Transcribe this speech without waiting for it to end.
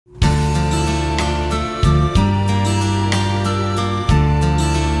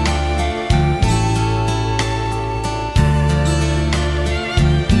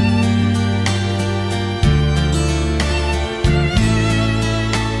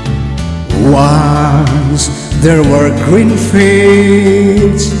Once there were green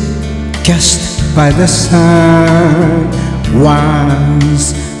fields kissed by the sun.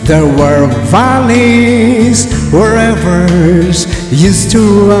 Once there were valleys where rivers used to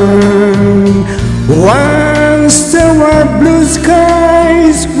run. Once there were blue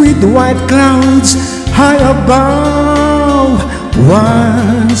skies with white clouds high above.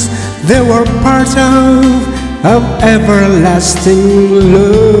 Once they were part of everlasting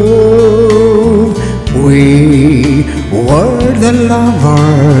love. We were the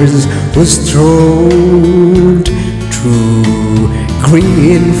lovers who strolled through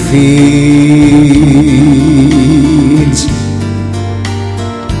green fields.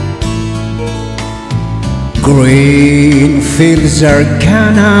 Green fields are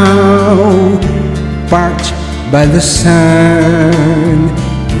gone now, parched by the sun,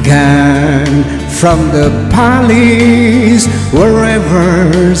 gone from the valleys where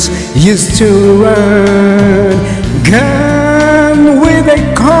rivers used to run, gone with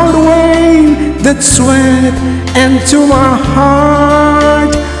a cold wind that swept into my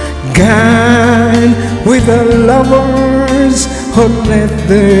heart, gone with the lovers who let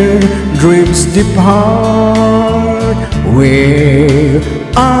their dreams depart. Where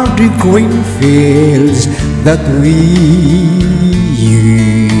are the green fields that we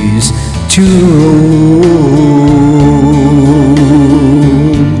used to roam?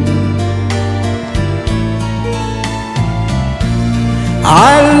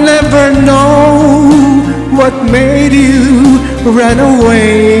 I'll never know what made you run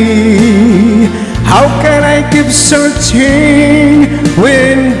away. How can I keep searching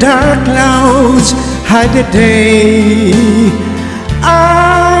when dark clouds hide the day?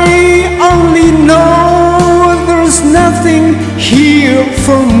 I only know there's nothing here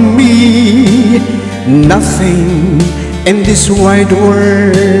for me, nothing in this wide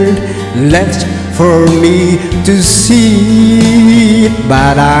world left for me to see.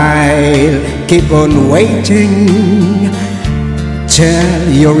 But I'll keep on waiting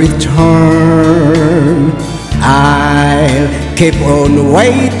till your return. I'll keep on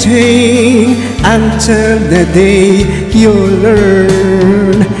waiting until the day you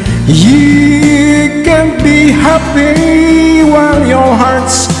learn. You can be happy while your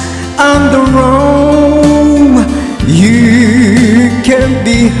heart's on the roam. You can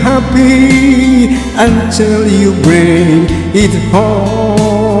be happy until you bring it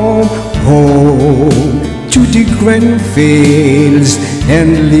home, home to the green fields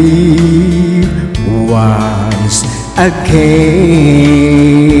and live once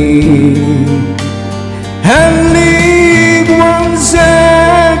again.